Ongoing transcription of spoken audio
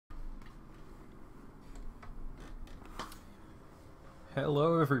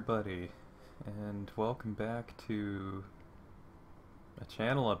Hello everybody, and welcome back to a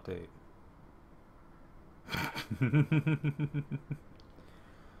channel update.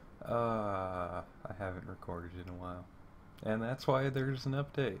 I haven't recorded in a while, and that's why there's an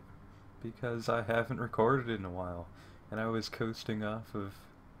update, because I haven't recorded in a while, and I was coasting off of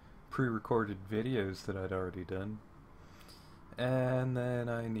pre-recorded videos that I'd already done, and then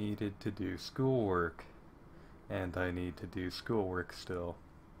I needed to do schoolwork. And I need to do schoolwork still.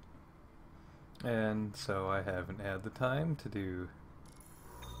 And so I haven't had the time to do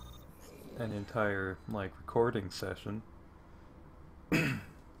an entire, recording session.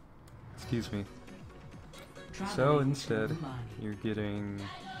 Excuse me. So instead, you're getting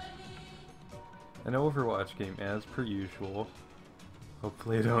an Overwatch game as per usual.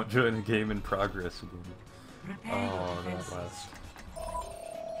 Hopefully I don't join a game in progress again. Oh, that last.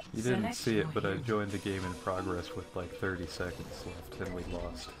 You didn't see it, but I joined a game in progress with like 30 seconds left, and we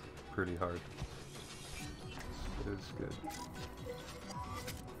lost pretty hard. It was good.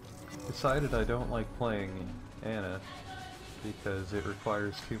 Decided I don't like playing Anna because it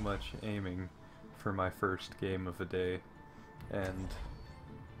requires too much aiming for my first game of a day, and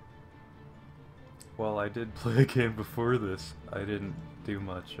while I did play a game before this, I didn't do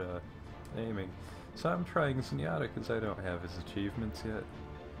much aiming. So I'm trying Zenyatta because I don't have his achievements yet.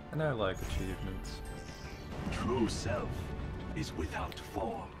 And I like achievements. True self is without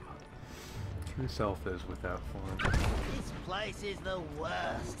form. True self is without form. This place is the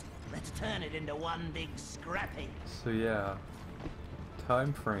worst. Let's turn it into one big scrapping. So yeah,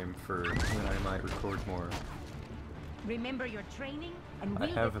 time frame for when I might record more. Remember your training, and I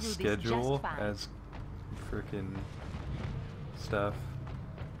we'll have get a through schedule this just fine. as frickin' stuff.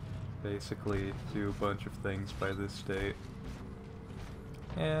 Basically, do a bunch of things by this date.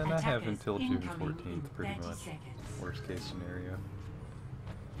 And I have until June 14th, pretty much. Worst case scenario.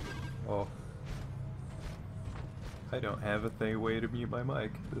 Oh. I don't have a way to mute my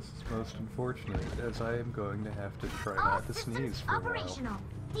mic. This is most unfortunate, as I am going to have to try not to sneeze for a while. Operational.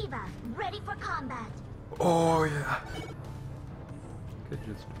 Diva, ready for combat. Oh yeah! Could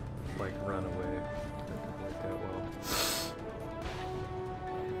just, run away. That could work out well.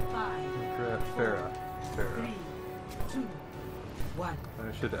 5, Farah. 3, 2, 1.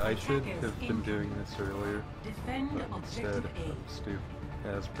 I should have been doing this earlier, Defend but instead objective I'm stupid,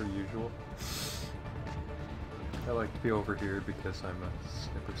 as per usual. I like to be over here because I'm a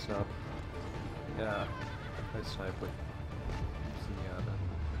snipper snob. Yeah, I snipe with Zenyatta.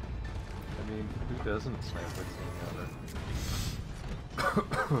 I mean, who doesn't snipe with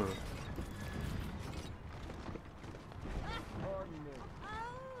Zenyatta?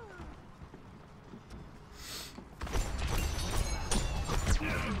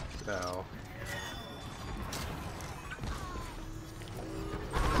 Ow.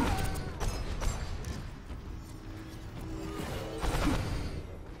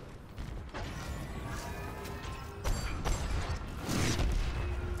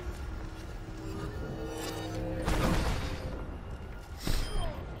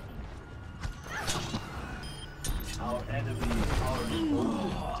 Our enemies are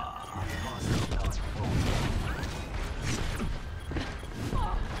involved. Must not fall.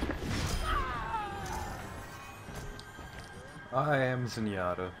 I am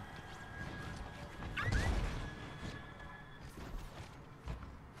Zenyatta.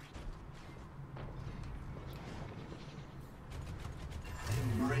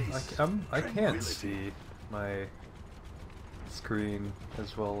 I can't see my screen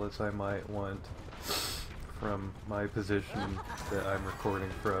as well as I might want from my position that I'm recording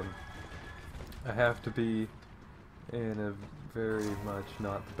from. I have to be in a very much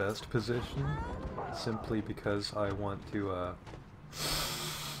not the best position, simply because I want to,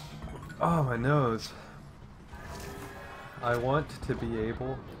 oh, my nose! I want to be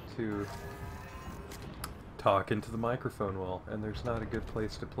able to talk into the microphone well, and there's not a good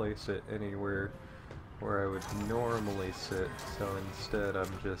place to place it anywhere where I would normally sit, so instead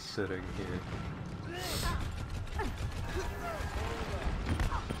I'm just sitting here.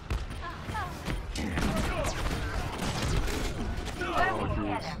 Oh,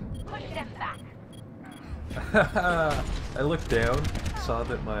 jeez. Push them back. I looked down, saw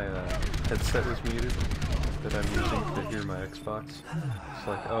that my headset was muted, that I'm using to hear my Xbox. It's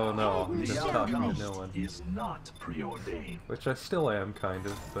like, oh no, I'm just talking to no one. Is not preordained. Which I still am, kind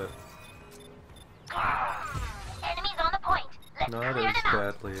of, but Enemies on the point. Let's not clear as them out.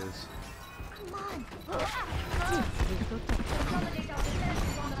 badly as... Come on.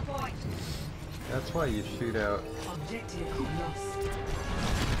 That's why you shoot out... Objective lost.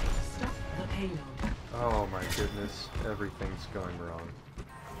 Stop the payload. Oh my goodness, everything's going wrong.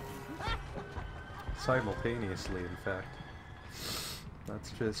 Simultaneously, in fact.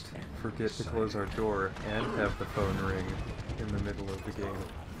 Let's just forget to close our door and have the phone ring in the middle of the game.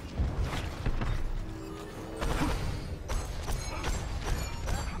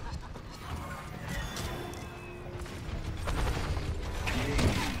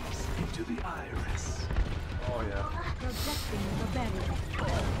 Gaze into the iris. Oh yeah. Projecting the barrier.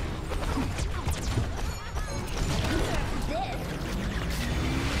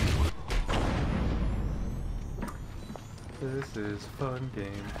 This is fun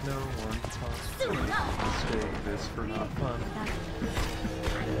game. No one possibly mistake this for not fun.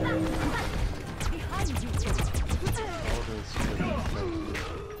 Behind you. All this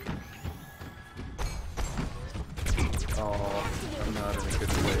oh, I'm not in a good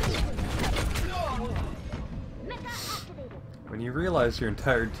place. When you realize your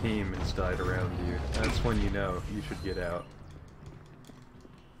entire team has died around you, that's when you know you should get out.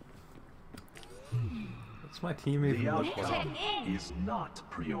 What's my team even The look like? outcome is not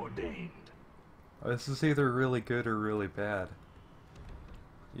preordained. Oh, this is either really good or really bad.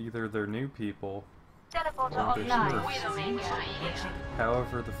 Either they're new people, Teleporter or they're online. Smurfs.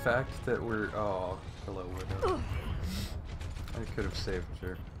 However, the fact that we're... Oh, hello, Widow. I could have saved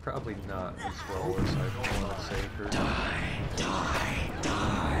her. Probably not as well as I want to save her.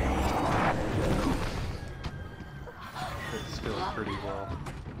 But still pretty well.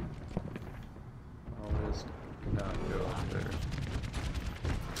 I'll just not go up there.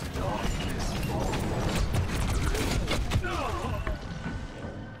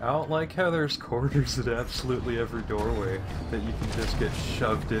 I don't like how there's corners at absolutely every doorway that you can just get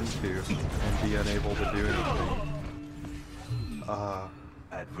shoved into and be unable to do anything.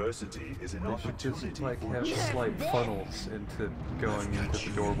 Adversity is an They should opportunity just like for have change. slight funnels into going into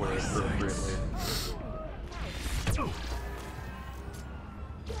the doorway appropriately.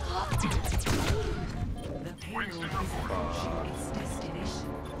 The payload is approaching its destination.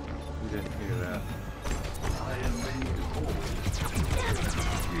 You didn't hear that. I am ready to hold.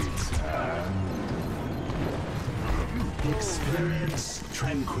 Experience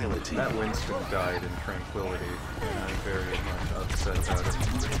tranquility. That Winston died in tranquility, and I'm very much upset about it.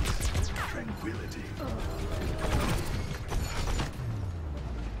 Tranquility.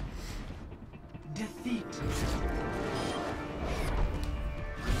 Defeat.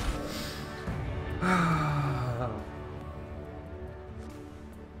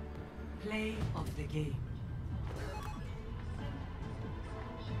 Play of the game.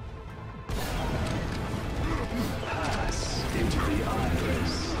 Pass into the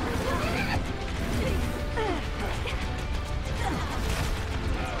iris.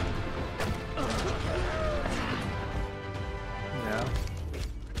 Yeah,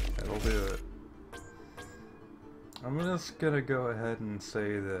 that'll do it. I'm just gonna go ahead and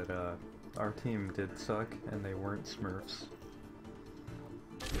say that our team did suck and they weren't Smurfs.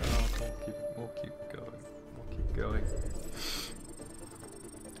 We'll keep going. We'll keep going.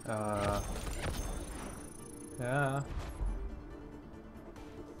 Yeah.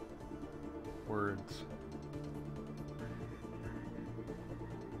 Words.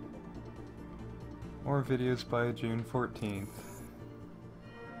 More videos by June 14th.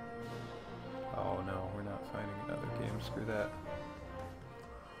 Oh no, we're not finding another game. Screw that.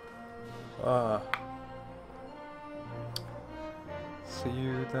 See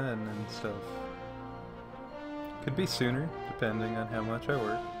you then and stuff. Could be sooner, depending on how much I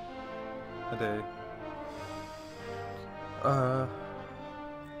work a day.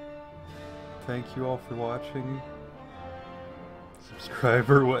 Thank you all for watching. Subscribe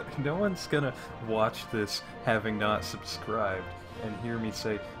or what? No one's gonna watch this having not subscribed and hear me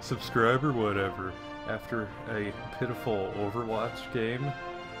say subscribe or whatever after a pitiful Overwatch game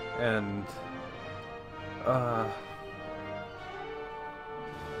and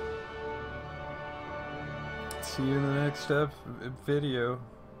see you in the next video.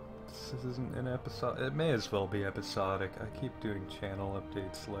 This isn't an episode. It may as well be episodic. I keep doing channel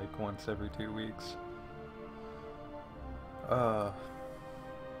updates like once every 2 weeks.